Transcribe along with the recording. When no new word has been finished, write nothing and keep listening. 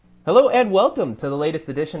Hello and welcome to the latest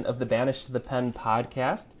edition of the Banished to the Pen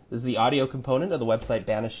podcast. This is the audio component of the website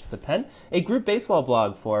Banished to the Pen, a group baseball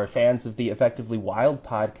blog for fans of the Effectively Wild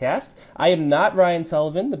podcast. I am not Ryan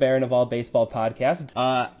Sullivan, the Baron of all baseball podcasts.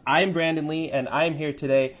 I'm Brandon Lee, and I'm here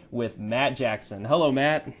today with Matt Jackson. Hello,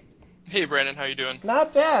 Matt. Hey Brandon, how you doing?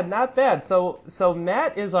 Not bad, not bad. So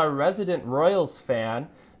Matt is our resident Royals fan.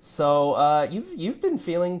 So you've been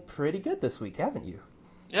feeling pretty good this week, haven't you?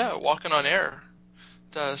 Yeah, walking on air.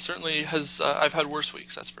 Certainly has. I've had worse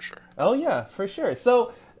weeks, that's for sure. Oh yeah, for sure.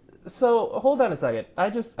 So hold on a second. I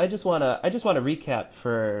just wanna recap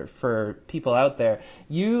for people out there.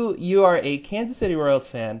 You are a Kansas City Royals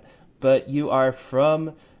fan, but you are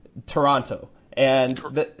from Toronto. And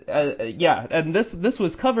yeah, and this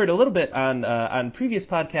was covered a little bit on previous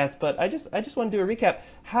podcasts, but I just want to do a recap.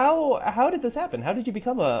 How did this happen? How did you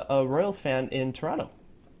become a Royals fan in Toronto?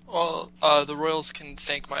 Well, the Royals can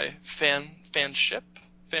thank my fanship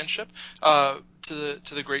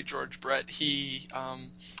to the great George Brett. I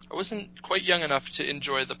wasn't quite young enough to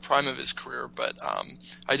enjoy the prime of his career, but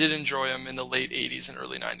I did enjoy him in the late '80s and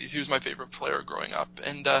early '90s. He was my favorite player growing up,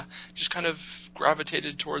 and just kind of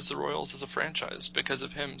gravitated towards the Royals as a franchise because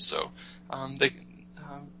of him. So they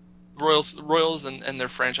Royals and their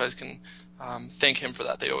franchise can thank him for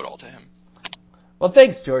that. They owe it all to him. Well,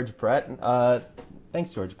 thanks, George Brett.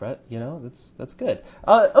 Thanks, George Brett. You know, that's good.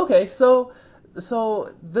 Okay, so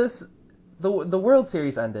the World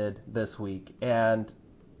Series ended this week, and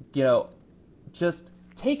you know, just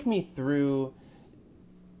take me through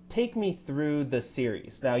the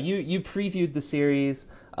series. Now, you previewed the series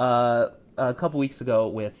a couple weeks ago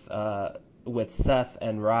with Seth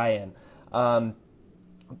and Ryan, um,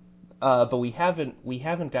 but we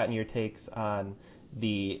haven't gotten your takes on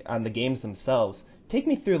the games themselves. Take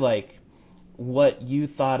me through like what you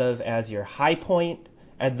thought of as your high point,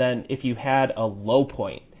 and then if you had a low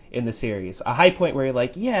point in the series, a high point where you're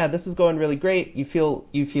like, yeah, this is going really great. You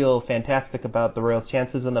feel fantastic about the Royals'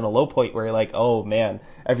 chances, and then a low point where you're like, oh man,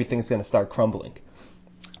 everything's going to start crumbling.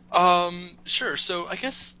 Sure. So I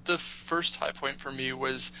guess the first high point for me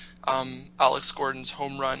was Alex Gordon's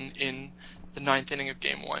home run in the ninth inning of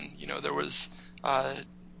Game One. You know, there was uh,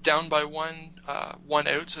 down by one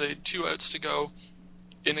out, so they had two outs to go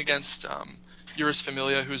in against Uris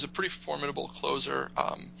Familia, who's a pretty formidable closer.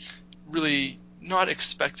 Really not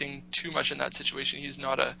expecting too much in that situation. He's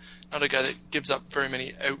not a guy that gives up very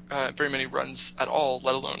many runs at all,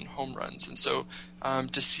 let alone home runs. And so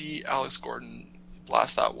to see Alex Gordon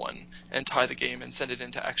blast that one and tie the game and send it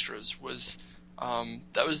into extras was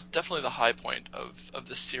that was definitely the high point of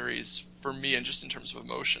the series for me, and just in terms of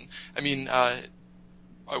emotion. I mean, I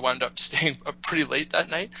wound up staying up pretty late that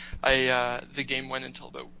night. The game went until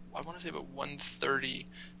about, I want to say, about 1:30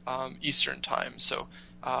 Eastern time. So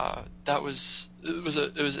it was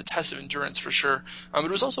a test of endurance for sure.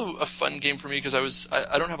 It was also a fun game for me because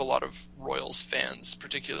I don't have a lot of Royals fans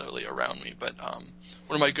particularly around me, but one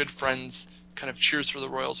of my good friends kind of cheers for the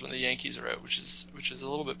Royals when the Yankees are out, which is a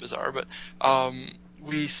little bit bizarre, but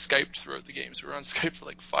we Skyped throughout the games. We were on Skype for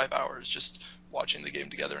like 5 hours just watching the game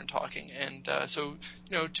together and talking. And so,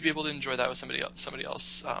 to be able to enjoy that with somebody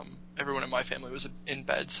else, everyone in my family was in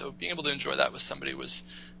bed, so being able to enjoy that with somebody was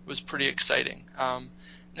pretty exciting. And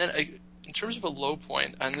then in terms of a low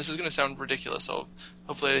point, and this is going to sound ridiculous, so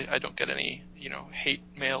hopefully I don't get any hate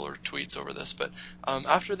mail or tweets over this, but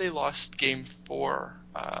after they lost Game 4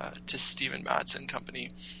 to Steven Matz and company,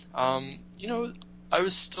 I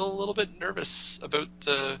was still a little bit nervous about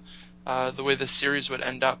the way the series would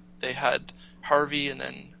end up. They had Harvey and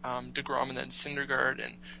then DeGrom and then Syndergaard,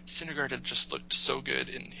 and Syndergaard had just looked so good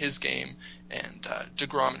in his game, and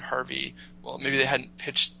DeGrom and Harvey, well, maybe they hadn't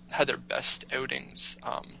had their best outings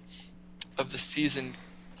of the season.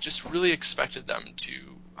 Just really expected them to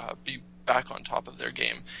be back on top of their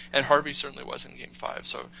game, and Harvey certainly was in Game 5,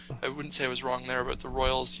 so I wouldn't say I was wrong there. But the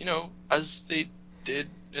Royals, as they did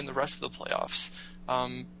in the rest of the playoffs,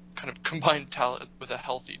 kind of combined talent with a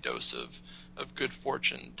healthy dose of good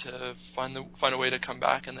fortune to find a way to come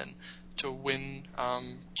back and then to win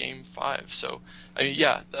Game 5. So, I mean,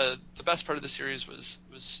 yeah, the best part of the series was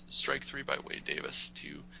strike three by Wade Davis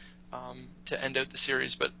to end out the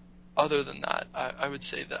series. But other than that, I would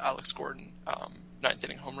say the Alex Gordon ninth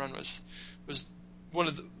inning home run was one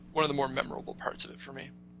of the more memorable parts of it for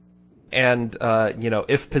me. And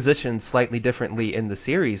if positioned slightly differently in the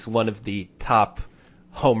series, one of the top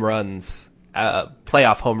home runs,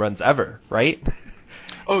 playoff home runs ever, right?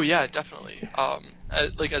 Oh yeah, definitely.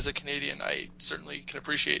 Like as a Canadian, I certainly can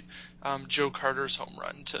appreciate Joe Carter's home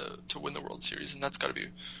run to win the World Series, and that's got to be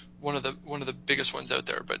one of the biggest ones out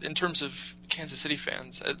there. But in terms of Kansas City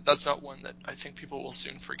fans, that's not one that I think people will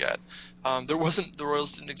soon forget. There wasn't the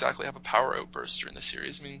Royals didn't exactly have a power outburst during the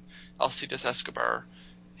series. I mean, Alcides Escobar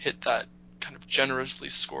hit that kind of generously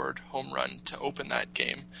scored home run to open that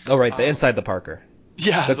game. Oh, right, the Um, inside the Parker,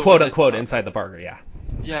 yeah, the the one quote that unquote inside the Parker. Yeah.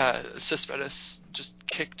 yeah, Cespedes just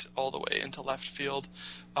kicked all the way into left field.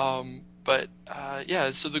 But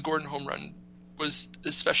yeah, so the Gordon home run was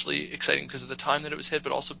especially exciting because of the time that it was hit,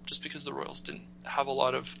 but also just because the Royals didn't have a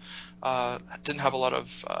lot of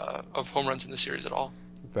home runs in the series at all.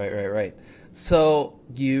 Right, right, right. So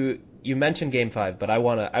you mentioned Game Five, but I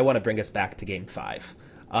wanna bring us back to Game Five.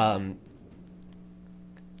 Um,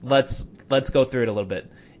 let's go through it a little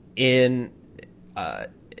bit. In uh,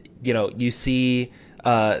 you see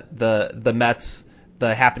the Mets,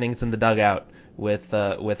 the happenings in the dugout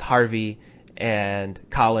with Harvey and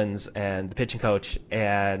Collins and the pitching coach,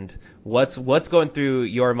 and what's going through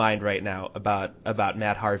your mind right now about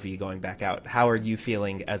Matt Harvey going back out? How are you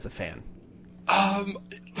feeling as a fan? Um,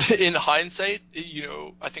 in hindsight,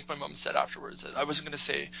 I think my mom said afterwards that I wasn't going to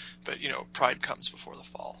say, but pride comes before the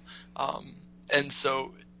fall. Um, and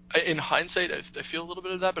so in hindsight, I feel a little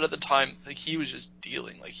bit of that, but at the time, like he was just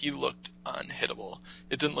dealing, like he looked unhittable.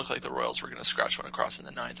 It didn't look like the Royals were going to scratch one across in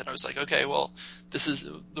the ninth, and I was like, okay, well,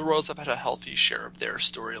 the Royals have had a healthy share of their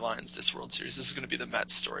storylines this World Series. This is going to be the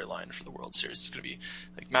Mets storyline for the World Series. It's going to be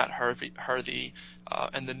like Matt Harvey,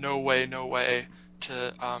 and the no way, no way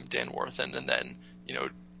to Dan Warthen, and then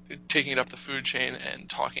taking it up the food chain and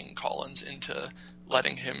talking Collins into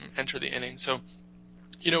letting him enter the inning. So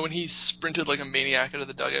when he sprinted like a maniac out of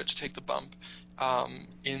the dugout to take the bump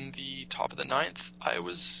in the top of the ninth, I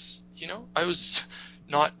was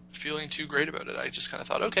not feeling too great about it. I just kind of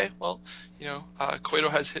thought, okay, well, Cueto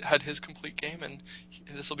had his complete game, and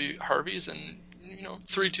this will be Harvey's, and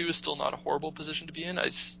 3-2 is still not a horrible position to be in.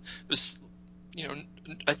 Was,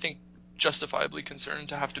 I think justifiably concerned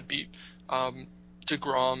to have to beat um,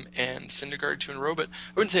 DeGrom and Syndergaard two in a row, but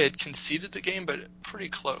I wouldn't say I'd conceded the game, but pretty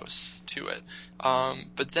close to it.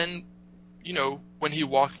 But then, when he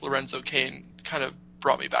walked Lorenzo Cain, kind of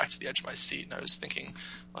brought me back to the edge of my seat, and I was thinking,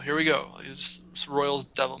 well, here we go. It's Royals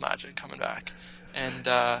devil magic coming back, and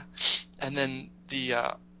then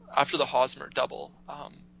the after the Hosmer double,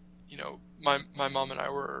 my mom and I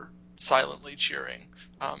were silently cheering,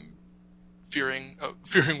 um, fearing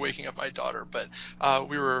waking up my daughter, but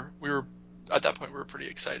we were at that point we were pretty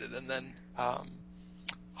excited, and then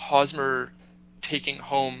Hosmer taking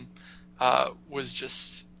home was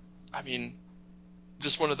just, I mean,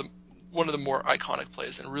 just one of the more iconic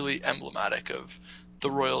plays and really emblematic of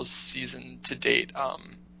the Royals' season to date.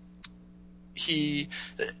 He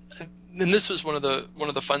and this was one of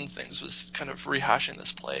the fun things was kind of rehashing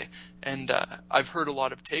this play, and I've heard a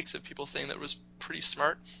lot of takes of people saying that it was pretty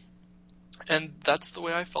smart, and that's the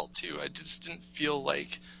way I felt too. I just didn't feel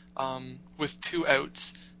like with two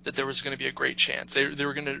outs that there was going to be a great chance. They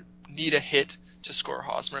were going to need a hit to score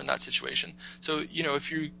Hosmer in that situation. So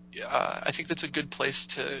if you, I think that's a good place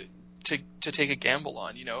to take a gamble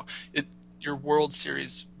on. It your World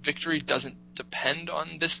Series victory doesn't depend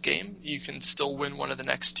on this game. You can still win one of the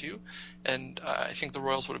next two, and I think the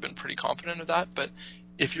Royals would have been pretty confident of that. But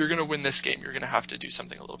if you're going to win this game, you're going to have to do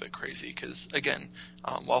something a little bit crazy because again,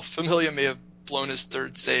 while Familia may have blown his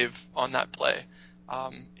third save on that play,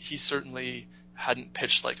 he certainly hadn't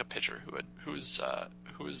pitched like a pitcher who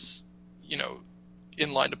was you know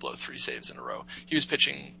in line to blow three saves in a row. He was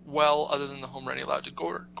pitching well, other than the home run he allowed to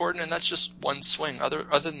Gordon, and that's just one swing. Other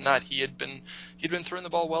than that, he'd been throwing the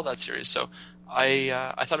ball well that series. So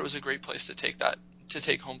I thought it was a great place to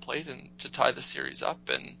take home plate and to tie the series up,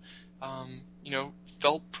 and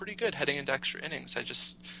felt pretty good heading into extra innings.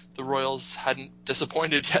 The Royals hadn't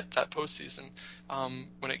disappointed yet that postseason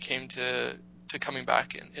when it came to coming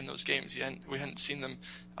back in those games. We hadn't seen them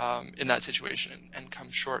in that situation and come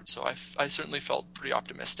short. So I certainly felt pretty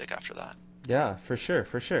optimistic after that. Yeah, for sure,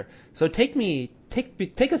 for sure. So take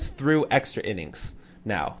us through extra innings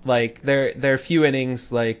now. Like there are a few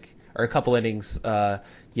innings, like or a couple innings.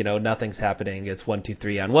 Nothing's happening. It's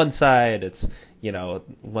 1-2-3 on one side. It's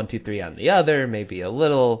 1-2-3 on the other. Maybe a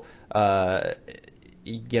little. Not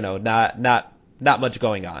much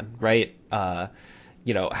going on, right?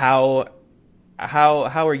 You know how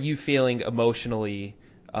how are you feeling emotionally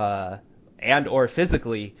and or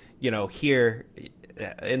physically? Here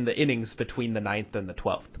in the innings between the ninth and the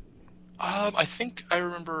 12th. I think I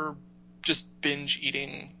remember just binge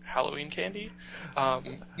eating Halloween candy. We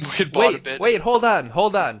had bought a Wait, bit, wait, and hold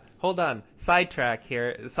on. Sidetrack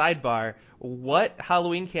here, sidebar. What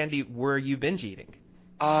Halloween candy were you binge eating?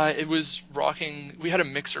 It was rocking. We had a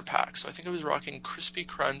mixer pack, so I think it was rocking Crispy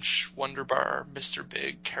Crunch, Wonder Bar, Mr.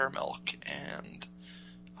 Big, Caramel, and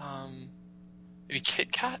um, maybe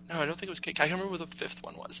Kit Kat. No, I don't think it was Kit Kat. I can't remember what the fifth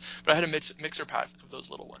one was, but I had a mixer pack of those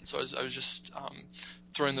little ones, so I was just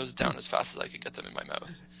throwing those down as fast as I could get them in my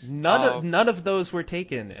mouth. None of those were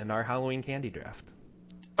taken in our Halloween candy draft.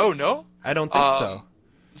 Oh no. I don't think so.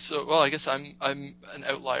 Um, well, I guess I'm an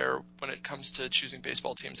outlier when it comes to choosing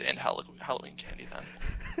baseball teams and Halloween candy.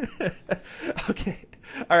 Then Okay.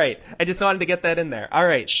 All right. I just wanted to get that in there. All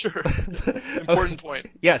right. sure, Okay. important point.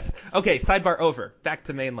 Yes. Okay. Sidebar over. Back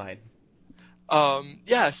to mainline.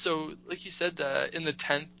 Yeah, so like you said, in the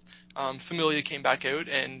 10th, Familia came back out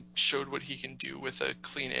and showed what he can do with a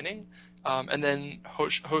clean inning. And then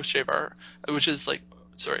Hoshevar, which is like,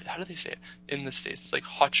 sorry, how do they say it in the States? It's like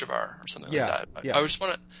Hochevar or something like Yeah. that. Yeah. I just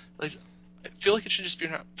want to, like, I feel like it should just be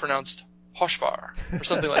pronounced Hoshvar or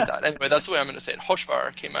something like that. Anyway, that's the way I'm going to say it.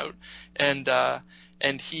 Hoshvar came out and,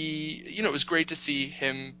 he, it was great to see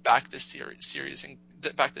him back this series and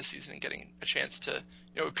back this season and getting a chance to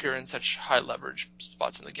appear in such high leverage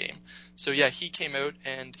spots in the game. So yeah, he came out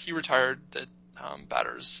and he retired the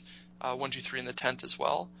batters 1, 2, 3 in the 10th as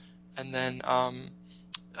well, and then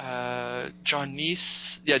John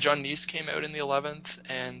Neese came out in the 11th,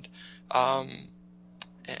 um,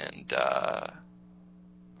 and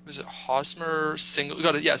was it Hosmer single?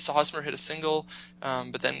 Got it. Yeah, so Hosmer hit a single,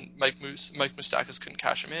 but then Mike Moustakas couldn't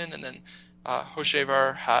cash him in, and then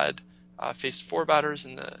Hochevar had faced four batters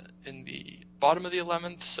in the bottom of the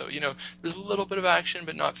 11th. So there's a little bit of action,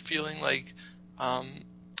 but not feeling like um,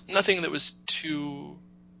 nothing that was too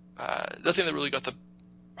nothing that really got the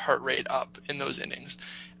heart rate up in those innings.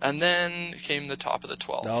 And then came the top of the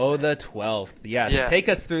 12th. Oh, the 12th. Yes. Yeah, Take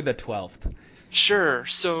us through the 12th. sure.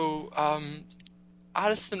 So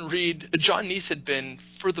Addison Reed, John Neese had been,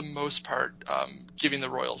 for the most part, giving the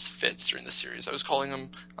Royals fits during the series. I was calling him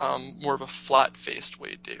more of a flat-faced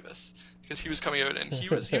Wade Davis because he was coming out and he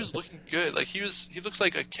was looking good. Like he looks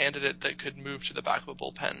like a candidate that could move to the back of a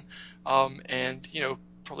bullpen, and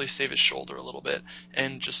probably save his shoulder a little bit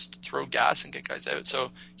and just throw gas and get guys out.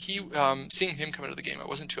 So seeing him come into the game, I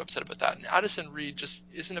wasn't too upset about that. And Addison Reed just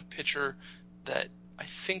isn't a pitcher that I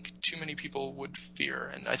think too many people would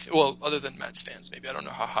fear, and well, other than Mets fans, maybe I don't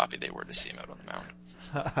know how happy they were to see him out on the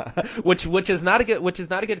mound. which is not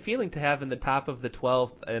a good feeling to have in the top of the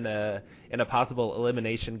 12th in a possible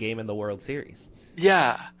elimination game in the World Series.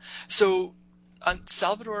 Yeah, so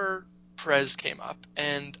Salvador Perez came up,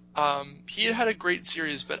 and he had a great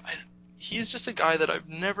series, but he's just a guy that I've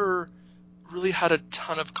never really had a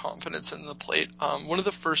ton of confidence in the plate. One of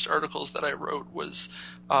the first articles that I wrote was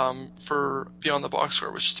for Beyond the Box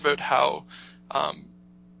Score, was just about how um,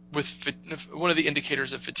 one of the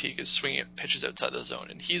indicators of fatigue is swinging at pitches outside the zone,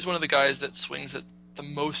 and he's one of the guys that swings at the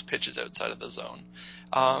most pitches outside of the zone.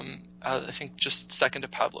 I think just second to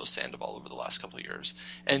Pablo Sandoval over the last couple of years,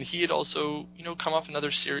 and he had also come off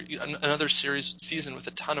another series season with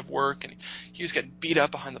a ton of work, and he was getting beat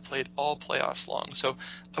up behind the plate all playoffs long. So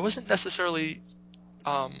I wasn't necessarily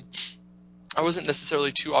um, I wasn't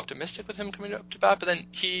necessarily too optimistic with him coming up to bat, but then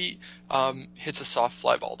he hits a soft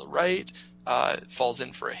fly ball to right, falls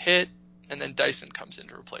in for a hit, and then Dyson comes in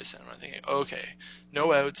to replace him. And I'm thinking, okay,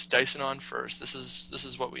 no outs, Dyson on first. This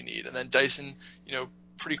is what we need. And then Dyson,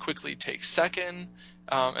 pretty quickly takes second,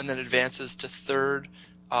 and then advances to third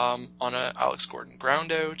on a Alex Gordon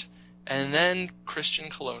ground out, and then Christian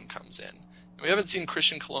Colon comes in. And we haven't seen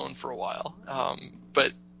Christian Colon for a while,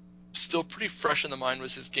 but still pretty fresh in the mind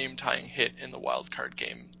was his game-tying hit in the wild card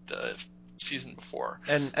game the season before.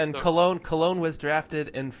 And So, Cologne was drafted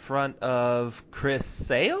in front of Chris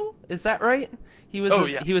Sale. Is that right? oh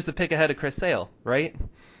yeah, He was a pick ahead of Chris Sale, right?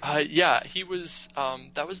 yeah, he was.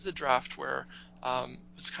 That was the draft where it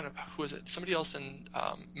was kind of, who was it? Somebody else in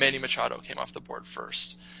Manny Machado came off the board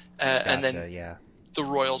first, and then Gotcha. Yeah. the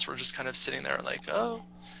Royals were just kind of sitting there like, oh,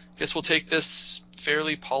 guess we'll take this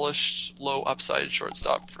fairly polished, low upside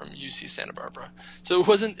shortstop from UC Santa Barbara. So it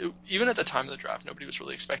wasn't, even at the time of the draft, nobody was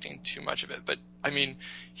really expecting too much of it. But I mean,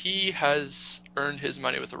 he has earned his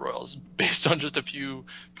money with the Royals based on just a few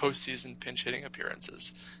postseason pinch hitting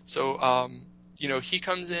appearances. So, he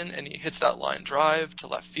comes in and he hits that line drive to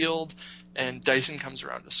left field, and Dyson comes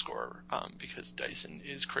around to score because Dyson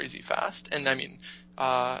is crazy fast. And I mean,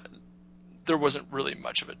 there wasn't really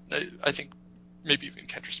much of it. I think maybe even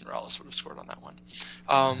Kendrys Morales would have scored on that one.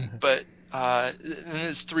 But and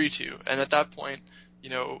it's 3-2, and at that point,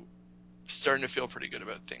 starting to feel pretty good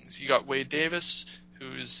about things. You got Wade Davis,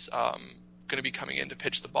 who's going to be coming in to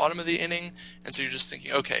pitch the bottom of the inning, and so you're just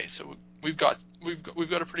thinking, okay, so we've got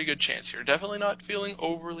a pretty good chance here. Definitely not feeling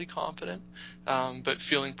overly confident, but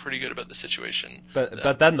feeling pretty good about the situation.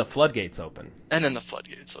 But then the floodgates open. And then the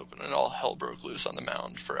floodgates open, and all hell broke loose on the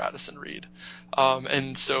mound for Addison Reed.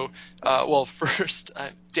 And so, well, first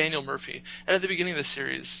Daniel Murphy, and at the beginning of the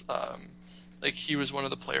series, like he was one of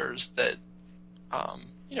the players that um,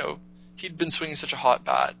 you know, he'd been swinging such a hot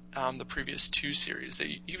bat the previous two series that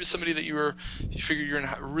he was somebody that you figured you're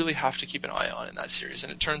gonna really have to keep an eye on in that series.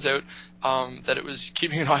 And it turns out that it was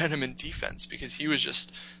keeping an eye on him in defense because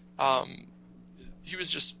um, he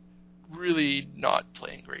was just really not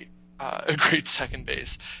playing great. A great second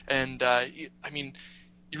base, and I mean,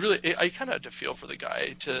 I kind of had to feel for the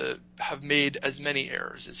guy to have made as many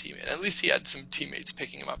errors as he made. At least he had some teammates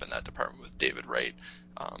picking him up in that department with David Wright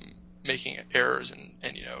making errors and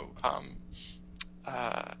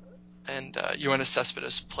uh, Yoenis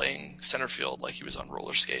Cespedes playing center field like he was on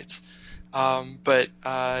roller skates.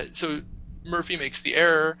 So Murphy makes the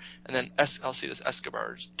error, and then Alcides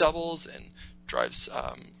Escobar doubles and drives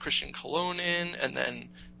Christian Colon in, and then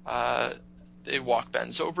uh, they walk Ben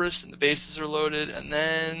Zobrist, and the bases are loaded, and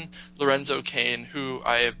then Lorenzo Cain, who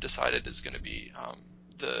I have decided is going to be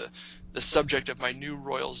the subject of my new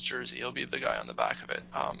Royals jersey. He'll be the guy on the back of it.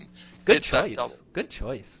 Good Hits that double. choice. Good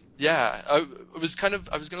choice. Yeah, I was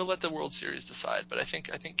gonna let the World Series decide, but I think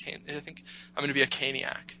I'm gonna be a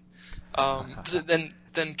Caniac.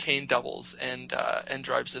 Then Kane doubles and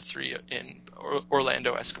drives the three in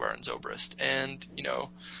Orlando, Escobar, and Zobrist, and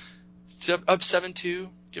it's up 7-2,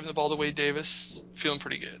 giving the ball to Wade Davis, feeling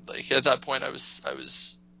pretty good. Like at that point, I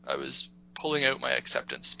was pulling out my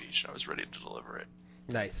acceptance speech, and I was ready to deliver it.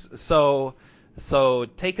 Nice. So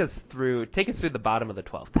take us through the bottom of the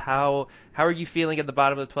 12th. How are you feeling at the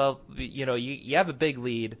bottom of the 12th? You have a big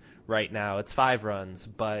lead right now. It's 5 runs,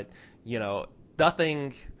 but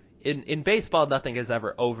nothing in baseball nothing is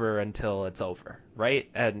ever over until it's over, right?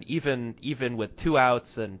 And even with 2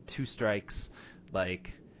 outs and 2 strikes,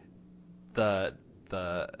 like the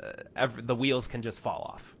the wheels can just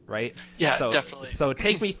fall off, right? Yeah, So definitely. so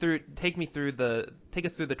take us through the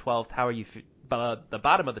 12th. How are you the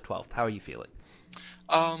bottom of the 12th? How are you feeling?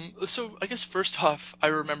 So I guess first off, I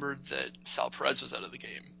remembered that Sal Perez was out of the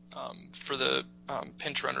game for the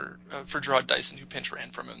pinch runner for Gerard Dyson, who pinch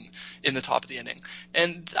ran from him in the top of the inning,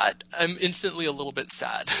 and that I'm instantly a little bit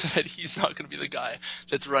sad that he's not going to be the guy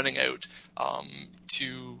that's running out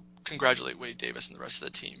to congratulate Wade Davis and the rest of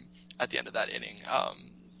the team at the end of that inning.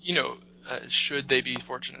 Should they be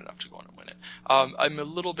fortunate enough to go on and win it. I'm a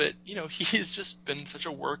little bit, he's just been such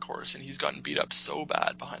a workhorse and he's gotten beat up so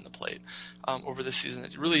bad behind the plate over the season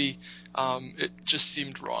that it just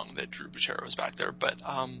seemed wrong that Drew Butero was back there. But,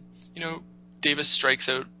 Davis strikes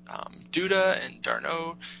out Duda and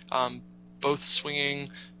Darno, both swinging,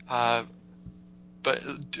 but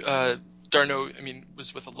Darno, I mean,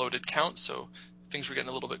 was with a loaded count, so things were getting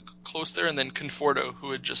a little bit close there. And then Conforto,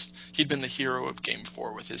 he'd been the hero of Game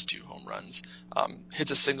 4 with his 2 home runs,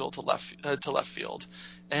 hits a single to left field,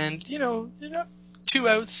 and 2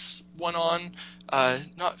 outs, 1 on,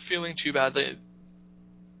 not feeling too bad.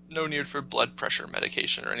 No need for blood pressure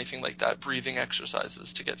medication or anything like that. Breathing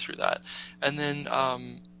exercises to get through that, and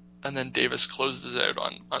then Davis closes it out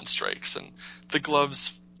on strikes, and the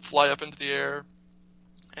gloves fly up into the air,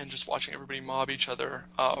 and just watching everybody mob each other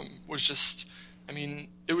was just, I mean,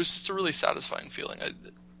 it was just a really satisfying feeling.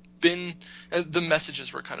 The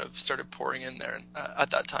messages were kind of started pouring in there at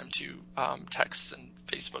that time too, texts and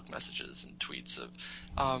Facebook messages and tweets of,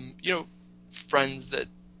 friends that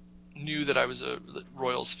knew that I was a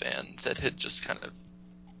Royals fan that had just kind of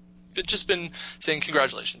just been saying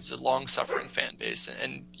congratulations, a long-suffering fan base,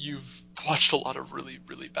 and you've watched a lot of really,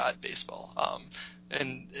 really bad baseball.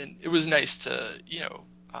 And it was nice to,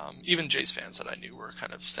 even Jays fans that I knew were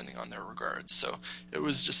kind of sending on their regards. So it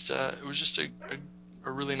was just a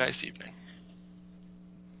really nice evening.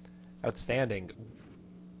 Outstanding.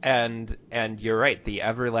 And you're right. The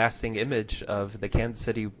everlasting image of the Kansas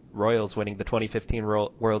City Royals winning the 2015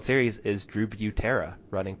 World Series is Drew Butera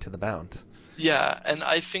running to the mound. Yeah, and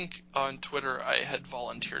I think on Twitter I had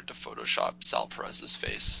volunteered to Photoshop Sal Perez's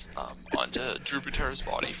face onto Drew Butera's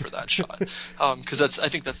body for that shot, because I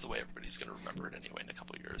think that's the way everybody's going to remember it anyway in a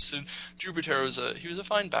couple of years. So Drew Butera was a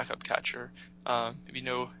fine backup catcher, maybe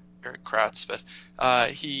no Eric Kratz, but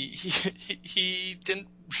he didn't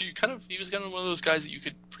he was kind of one of those guys that you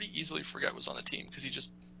could pretty easily forget was on the team because he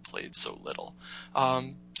just played so little.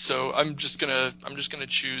 So I'm just gonna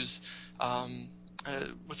choose.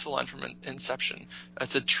 What's the line from Inception?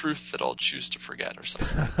 It's a truth that I'll choose to forget, or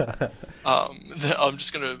something like that. I'm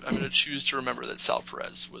gonna choose to remember that Sal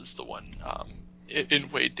Perez was the one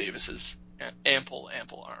in Wade Davis's ample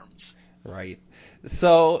arms. Right.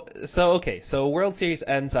 So okay. So World Series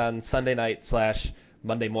ends on Sunday night slash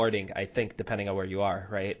Monday morning, I think, depending on where you are.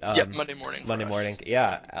 Right. Yep, Monday morning for Monday morning. us on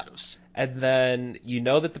Yeah. the East Coast. And then you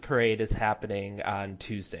know that the parade is happening on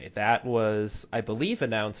Tuesday. That was, I believe,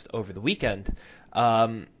 announced over the weekend.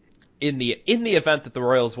 Um, in the event that the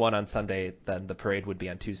Royals won on Sunday, then the parade would be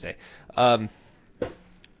on Tuesday. Um,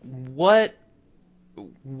 what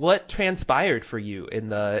what transpired for you in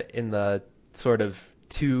the sort of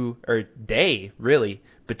two or day really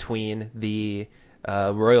between the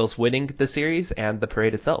Royals winning the series and the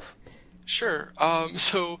parade itself? Sure.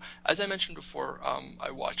 So as I mentioned before, I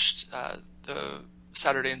watched the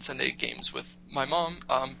Saturday and Sunday games with my mom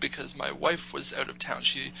because my wife was out of town.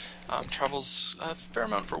 She travels a fair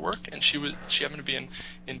amount for work, and she happened to be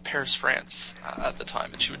in Paris, France at the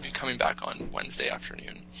time, and she would be coming back on Wednesday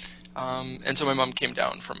afternoon. And so my mom came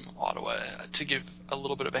down from Ottawa to give a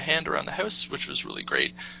little bit of a hand around the house, which was really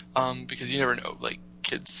great because you never know, like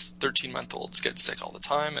kids, 13-month-olds get sick all the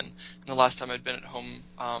time. And the last time I'd been at home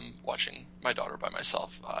watching my daughter by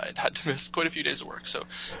myself, I'd had to miss quite a few days of work. So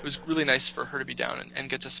it was really nice for her to be down and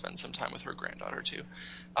get to spend some time with her granddaughter too.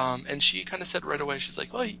 And she kind of said right away, she's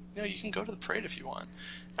like, well, you can go to the parade if you want.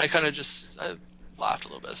 And I laughed a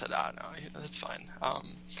little bit. I said, no, that's fine.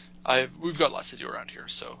 We've got lots to do around here,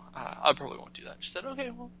 so I probably won't do that. She said, okay,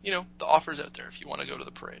 well, the offer's out there if you want to go to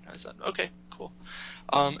the parade. I said, okay, cool.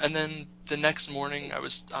 And then the next morning, I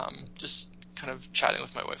was just kind of chatting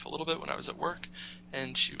with my wife a little bit when I was at work,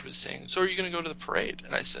 and she was saying, "So are you going to go to the parade?"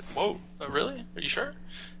 And I said, "Whoa, really? Are you sure?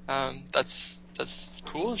 That's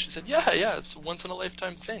cool." And she said, "Yeah, yeah, it's a once in a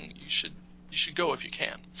lifetime thing. You should go if you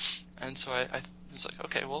can." And so I was like,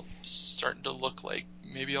 "Okay, well, it's starting to look like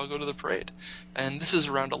maybe I'll go to the parade." And this is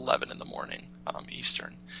around 11 in the morning,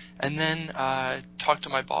 Eastern. And then I talked to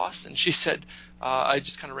my boss, and she said, I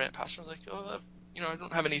just kind of ran it past her. I was like, "Oh, I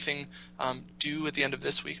don't have anything due at the end of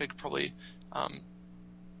this week. Um,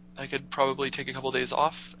 I could probably take a couple of days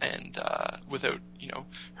off and without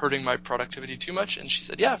hurting my productivity too much." And she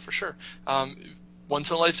said, "Yeah, for sure. Once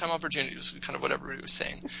in a lifetime opportunity," was kind of what everybody was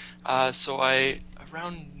saying. So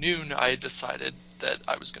around noon, I decided that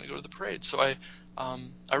I was going to go to the parade. So I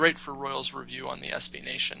write for Royals Review on the SB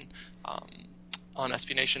Nation, um, and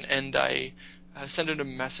I sent out a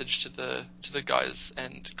message to the guys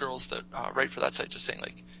and girls that write for that site, just saying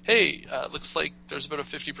like, "Hey, looks like there's about a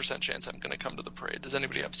 50% chance I'm going to come to the parade. Does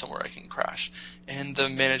anybody have somewhere I can crash?" And the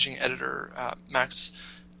managing editor, Max,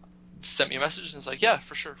 sent me a message and was like, "Yeah,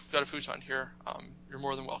 for sure, we've got a futon here. You're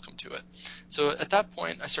more than welcome to it." So at that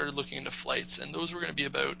point, I started looking into flights, and those were going to be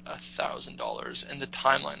about $1,000, and the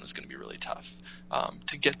timeline was going to be really tough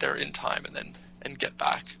to get there in time and get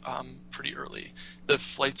back pretty early. The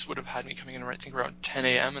flights would have had me coming in, I think, around 10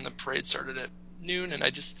 a.m., and the parade started at noon, and I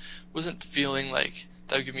just wasn't feeling like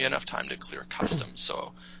that would give me enough time to clear customs.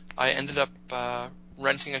 So I ended up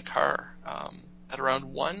renting a car at around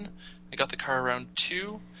 1. I got the car around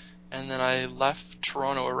 2, and then I left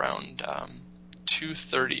Toronto around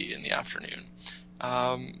 2:30 in the afternoon.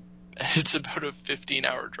 Um, it's about a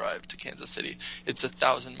 15-hour drive to Kansas City. It's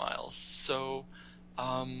 1,000 miles. So,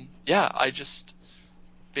 yeah, I just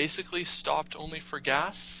basically stopped only for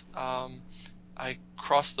gas. I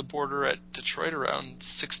crossed the border at Detroit around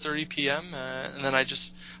 6:30 p.m. And then I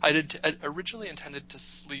originally intended to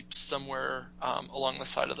sleep somewhere along the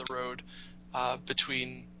side of the road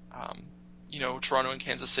between Toronto and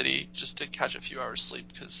Kansas City just to catch a few hours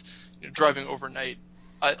sleep because driving overnight,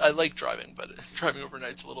 I like driving, but driving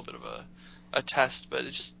overnight's a little bit of a test. But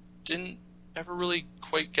it just didn't ever really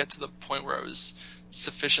quite get to the point where I was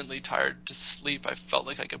sufficiently tired to sleep. I felt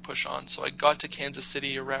like I could push on, so I got to Kansas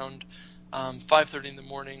City around 5:30 in the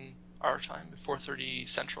morning our time, 4:30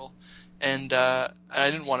 Central, and I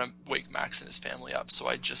didn't want to wake Max and his family up, so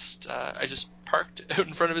I just parked out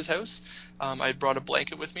in front of his house. I brought a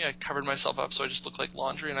blanket with me. I covered myself up so I just looked like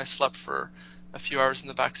laundry, and I slept for a few hours in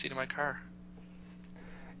the back seat of my car.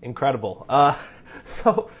 Incredible.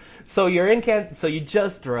 So so you're in so you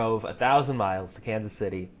just drove 1,000 miles to Kansas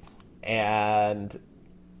City, and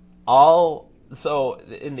so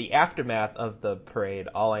in the aftermath of the parade,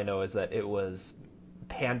 all I know is that it was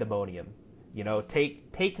pandemonium.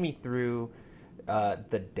 Take me through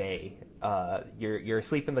the day. You're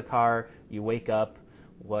asleep in the car. You wake up.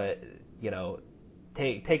 What you know?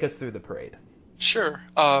 Take us through the parade. Sure.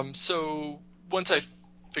 So once I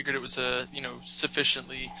figured it was a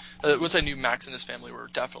sufficiently once I knew Max and his family were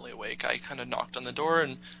definitely awake, I kind of knocked on the door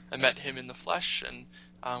and I met him in the flesh, and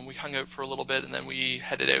we hung out for a little bit, and then we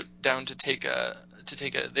headed out down to take a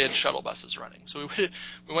they had shuttle buses running, so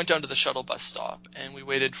we went down to the shuttle bus stop and we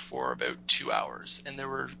waited for about 2 hours, and there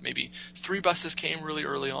were maybe three buses came really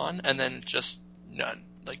early on, and then just none.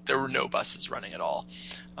 Like there were no buses running at all.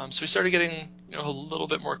 So we started getting a little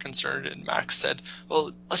bit more concerned, and Max said,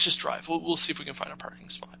 "Well, let's just drive. We'll see if we can find a parking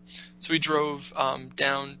spot." So we drove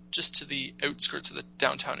down just to the outskirts of the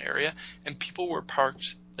downtown area, and people were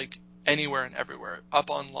parked like anywhere and everywhere,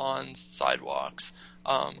 up on lawns, sidewalks.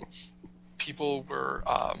 People were,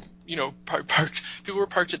 parked. People were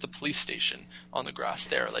parked at the police station on the grass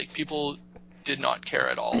there. Like people did not care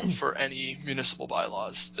at all for any municipal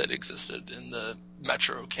bylaws that existed in the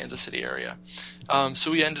metro Kansas City area. So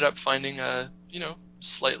we ended up finding a,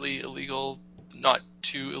 slightly illegal, not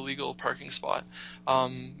too illegal parking spot,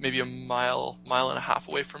 maybe a mile and a half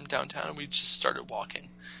away from downtown, and we just started walking.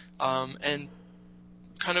 And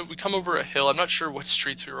we come over a hill. I'm not sure what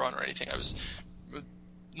streets we were on or anything. I was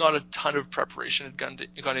not a ton of preparation had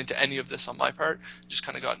gone into any of this on my part. Just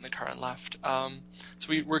kind of got in the car and left. So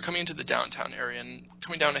we were coming into the downtown area and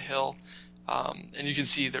coming down a hill, and you can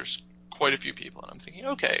see there's quite a few people. And I'm thinking,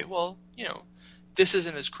 okay, well, this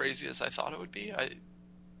isn't as crazy as I thought it would be.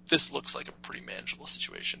 This looks like a pretty manageable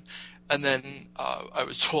situation. And then I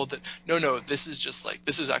was told that no, this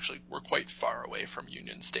is actually, we're quite far away from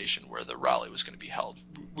Union Station where the rally was going to be held.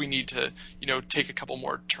 We need to take a couple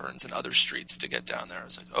more turns in other streets to get down there. I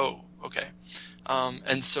was like, oh, okay.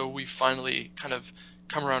 And so we finally kind of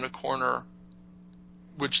come around a corner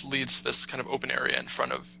which leads to this kind of open area in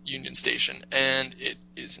front of Union Station, and it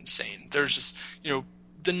is insane. There's just,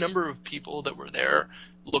 the number of people that were there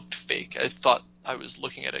looked fake. I thought I was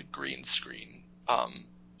looking at a green screen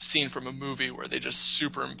scene from a movie where they just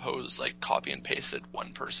superimposed, like copy and pasted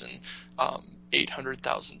one person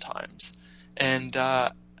 800,000 times. And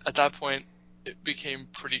at that point, it became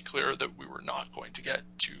pretty clear that we were not going to get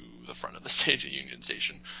to the front of the stage at Union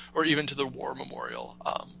Station, or even to the War Memorial,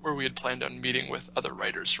 where we had planned on meeting with other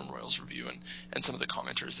writers from Royals Review and some of the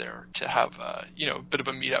commenters there to have a bit of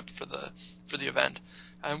a meetup for the event.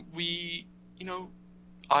 We,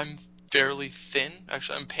 I'm fairly thin.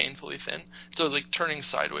 Actually, I'm painfully thin. So like turning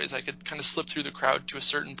sideways, I could kind of slip through the crowd to a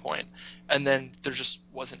certain point, and then there just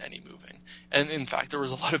wasn't any moving. And in fact, there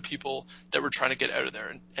was a lot of people that were trying to get out of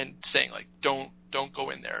there and saying like, don't go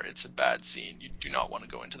in there. It's a bad scene. You do not want to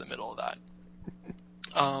go into the middle of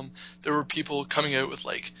that. There were people coming out with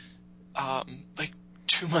like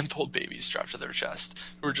 2-month-old babies strapped to their chest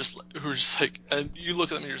who were just like, and you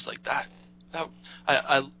look at them and you're just like that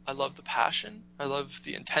I love the passion, I love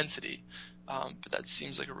the intensity, but that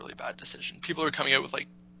seems like a really bad decision. People are coming out with like,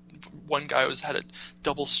 one guy had a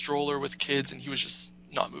double stroller with kids and he was just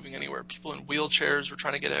not moving anywhere. People in wheelchairs were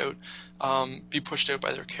trying to get out, be pushed out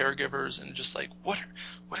by their caregivers, and just like, what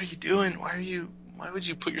are you doing? Why would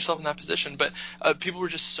you put yourself in that position? But people were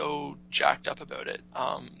just so jacked up about it,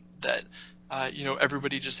 that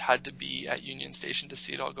everybody just had to be at Union Station to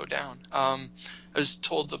see it all go down. I was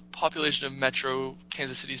told the population of Metro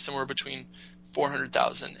Kansas City is somewhere between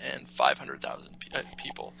 400,000 and 500,000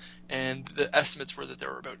 people, and the estimates were that there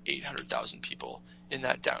were about 800,000 people in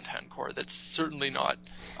that downtown core. That's certainly not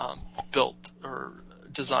built or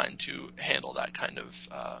designed to handle that kind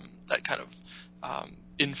of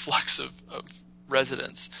influx of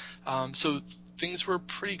residents. So things were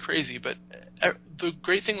pretty crazy, but the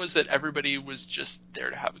great thing was that everybody was just there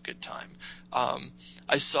to have a good time.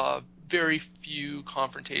 I saw very few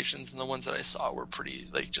confrontations, and the ones that I saw were pretty,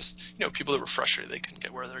 like, just, people that were frustrated they couldn't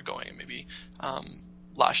get where they're going, and maybe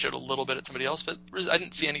lashed out a little bit at somebody else, but I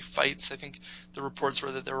didn't see any fights. I think the reports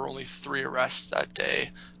were that there were only 3 arrests that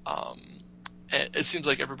day. It seems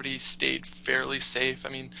like everybody stayed fairly safe. I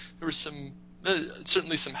mean, there was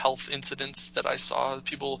certainly some health incidents that I saw,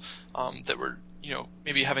 people that were,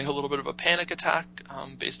 maybe having a little bit of a panic attack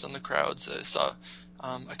based on the crowds. I saw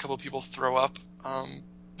a couple of people throw up,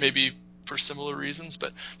 maybe for similar reasons,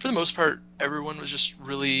 but for the most part, everyone was just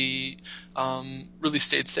really, really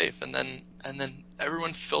stayed safe. And then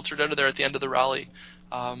everyone filtered out of there at the end of the rally,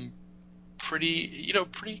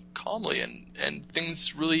 pretty calmly, and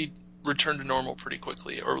things really returned to normal pretty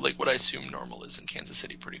quickly, or like what I assume normal is in Kansas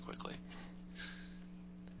City, pretty quickly.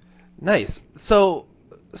 Nice. So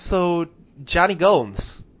Johnny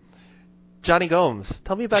Gomes. Johnny Gomes.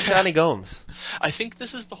 Tell me about Johnny Gomes. I think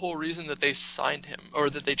this is the whole reason that they signed him, or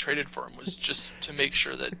that they traded for him, was just to make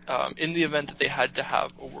sure that in the event that they had to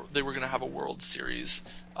have they were going to have a World Series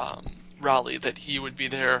rally, that he would be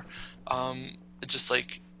there, just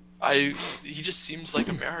like he just seems like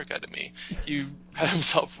America to me. He had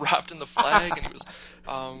himself wrapped in the flag, and he was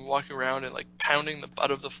walking around and like pounding the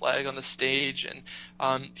butt of the flag on the stage, and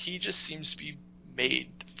he just seems to be made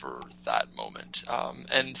for that moment.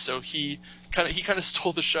 And so he kind of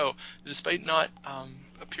stole the show, despite not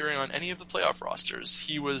appearing on any of the playoff rosters.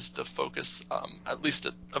 He was the focus, at least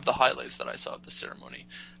of the highlights that I saw of the ceremony,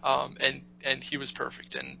 and he was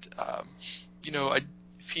perfect. And you know,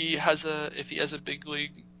 if he has a big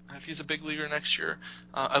league, if he's a big leaguer next year,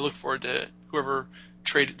 I look forward to whoever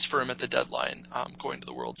trades for him at the deadline going to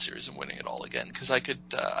the World Series and winning it all again, because I could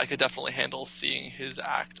definitely handle seeing his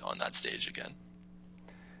act on that stage again.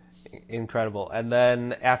 Incredible. And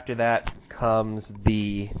then after that comes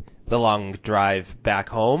the long drive back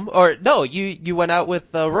home. Or no, you went out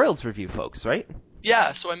with the Royals review folks, right?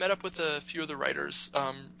 Yeah, so I met up with a few of the writers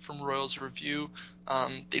from Royals Review.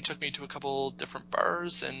 They took me to a couple different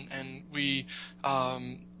bars, and we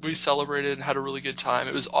celebrated and had a really good time.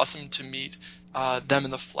 It was awesome to meet them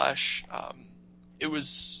in the flesh. It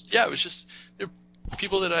was just they're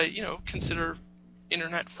people that I consider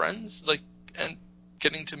internet friends, like, and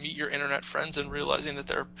getting to meet your internet friends and realizing that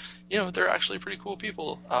they're actually pretty cool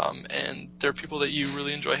people, and they're people that you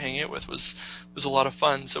really enjoy hanging out with was a lot of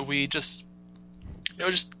fun. So we just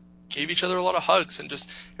gave each other a lot of hugs, and just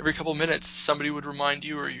every couple minutes somebody would remind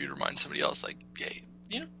you or you'd remind somebody else, like, hey,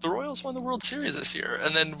 the Royals won the World Series this year,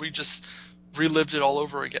 and then we just relived it all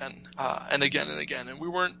over again, and again and again. And we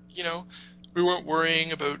weren't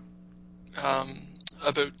worrying um,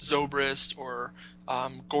 about Zobrist or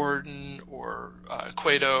Gordon or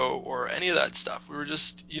Cueto or any of that stuff. We were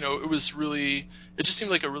just, it just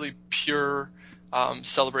seemed like a really pure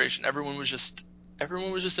celebration. Everyone was just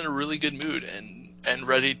in a really good mood and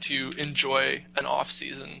ready to enjoy an off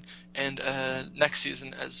season and next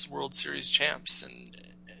season as World Series champs. And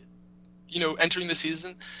entering the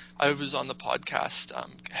season, I was on the podcast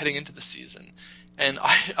heading into the season, and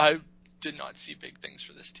I did not see big things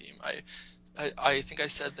for this team. I think I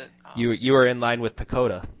said that You were in line with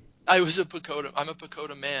Pacoda. I was a Pacoda. I'm a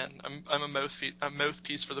Pacoda man. I'm a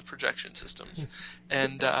mouthpiece for the projection systems,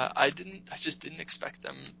 and I just didn't expect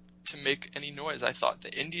them to make any noise. I thought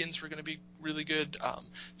the Indians were going to be really good.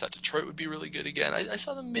 Thought Detroit would be really good again. I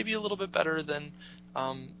saw them maybe a little bit better than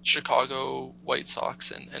Chicago White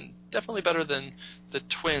Sox, and definitely better than the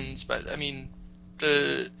Twins. But I mean,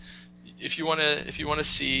 the if you want to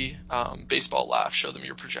see baseball laugh, show them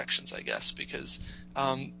your projections, I guess, because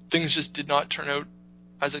things just did not turn out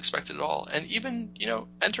as expected at all. And even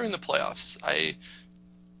entering the playoffs, I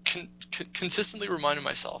consistently reminded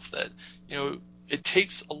myself that it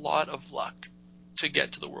takes a lot of luck to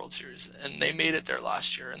get to the World Series, and they made it there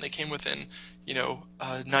last year, and they came within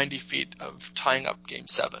 90 feet of tying up Game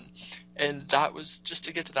 7, and that was just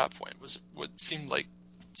to get to that point was what seemed like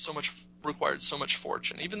so much required so much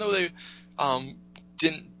fortune, even though they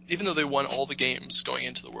didn't. Even though they won all the games going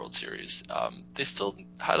into the World Series, they still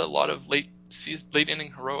had a lot of late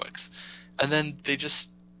inning heroics, and then they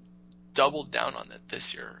just doubled down on it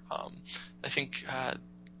this year. I think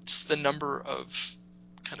just the number of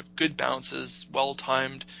kind of good bounces,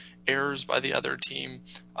 well-timed errors by the other team,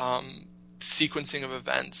 sequencing of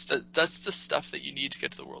events. That's the stuff that you need to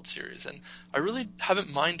get to the World Series. And I really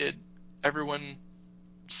haven't minded everyone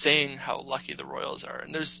saying how lucky the Royals are.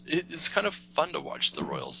 And it's kind of fun to watch the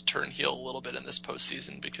Royals turn heel a little bit in this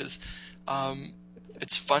postseason, because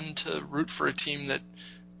it's fun to root for a team that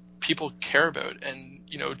people care about, and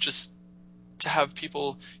just to have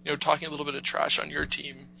people talking a little bit of trash on your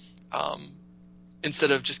team,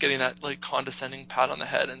 instead of just getting that like condescending pat on the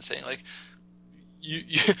head and saying like you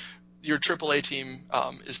your AAA team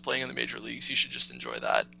is playing in the major leagues, you should just enjoy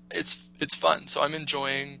that. It's fun. So I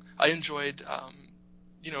enjoyed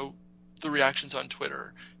you know the reactions on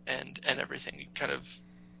Twitter and everything, kind of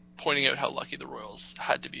pointing out how lucky the Royals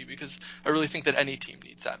had to be, because I really think that any team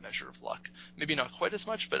needs that measure of luck. Maybe not quite as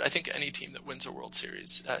much, but I think any team that wins a World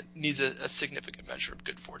Series needs a significant measure of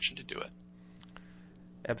good fortune to do it.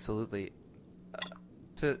 Absolutely.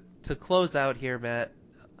 To close out here, Matt,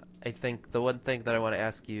 I think the one thing that I want to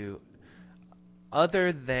ask you,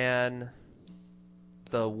 other than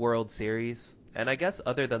the World Series, and I guess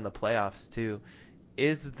other than the playoffs too,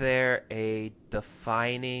 is there a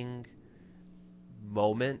defining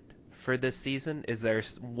moment for this season? Is there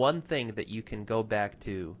one thing that you can go back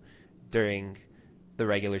to during the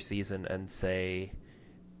regular season and say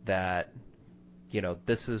that,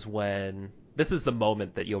 this is the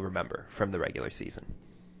moment that you'll remember from the regular season?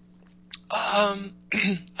 I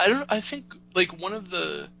don't. I think like um, one of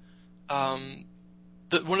the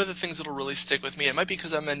things that'll really stick with me. It might be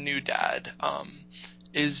because I'm a new dad.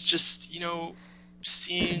 Is just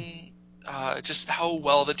seeing just how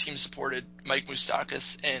well the team supported Mike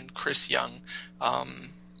Moustakis and Chris Young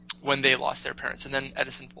um, when they lost their parents, and then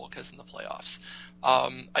Edison Volquez in the playoffs.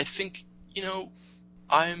 I think you know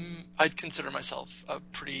I'd consider myself a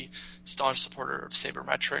pretty staunch supporter of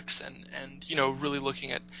sabermetrics and really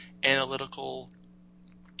looking at analytical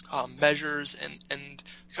measures and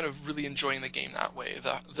kind of really enjoying the game that way.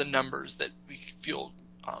 The numbers that we feel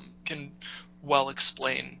can well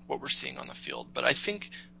explain what we're seeing on the field. But I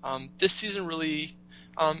think this season really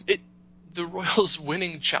it the Royals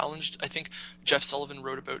winning challenged. I think Jeff Sullivan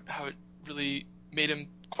wrote about how it really made him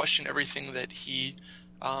question everything that he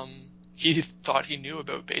thought he knew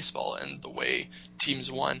about baseball and the way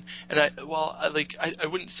teams won. And I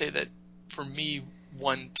wouldn't say that for me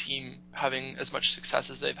one team having as much success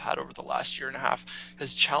as they've had over the last year and a half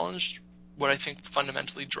has challenged what I think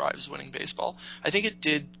fundamentally drives winning baseball. I think it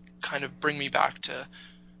did kind of bring me back to,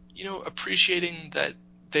 appreciating that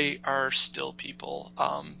they are still people,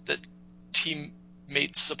 that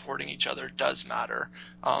teammates supporting each other does matter,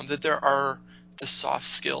 that there are the soft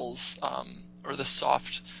skills, or the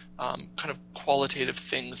soft kind of qualitative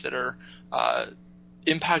things that are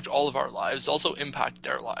impact all of our lives, also impact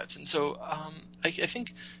their lives. And so I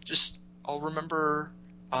think just I'll remember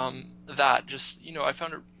that. Just I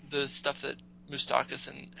found the stuff that Moustakis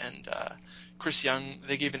and Chris Young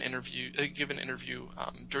they gave an interview. They gave an interview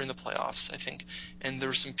during the playoffs, I think, and there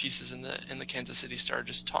were some pieces in the Kansas City Star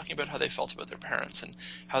just talking about how they felt about their parents and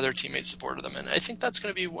how their teammates supported them. And I think that's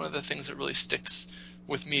going to be one of the things that really sticks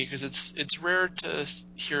with me because it's rare to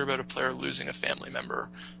hear about a player losing a family member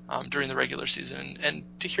during the regular season, and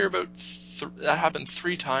to hear about that happen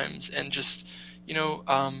 3 times and just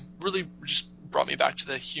really just brought me back to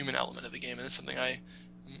the human element of the game, and it's something I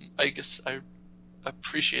guess I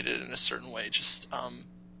appreciated in a certain way. Just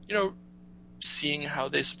you know seeing how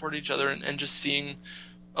they support each other and just seeing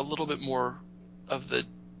a little bit more of the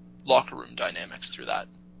locker room dynamics through that.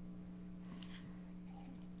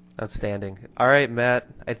 Outstanding. All right, Matt.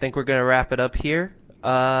 I think we're gonna wrap it up here.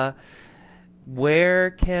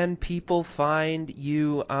 Where can people find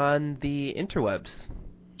you on the interwebs?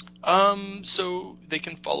 So they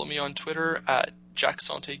can follow me on Twitter at Jack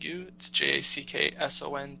Sontaigu. It's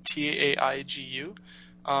JackSontaigu.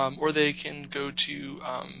 Or they can go to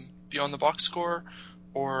Beyond the Box Score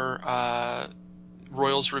or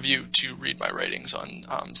Royals Review to read my writings on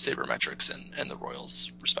sabermetrics and the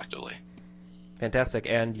Royals, respectively. Fantastic.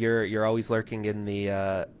 And you're always lurking in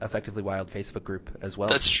the Effectively Wild Facebook group as well.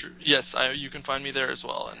 That's true. Yes, you can find me there as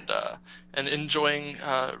well, and enjoying,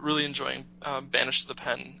 really enjoying Banished to the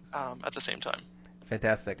Pen at the same time.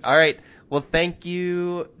 Fantastic. All right. Well, thank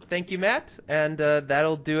you, Matt, and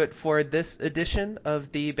that'll do it for this edition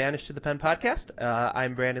of the Banished to the Pen podcast.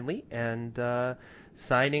 I'm Brandon Lee, and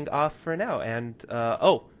signing off for now. And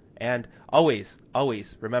always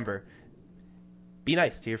remember, be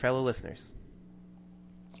nice to your fellow listeners.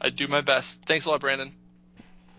 I do my best. Thanks a lot, Brandon.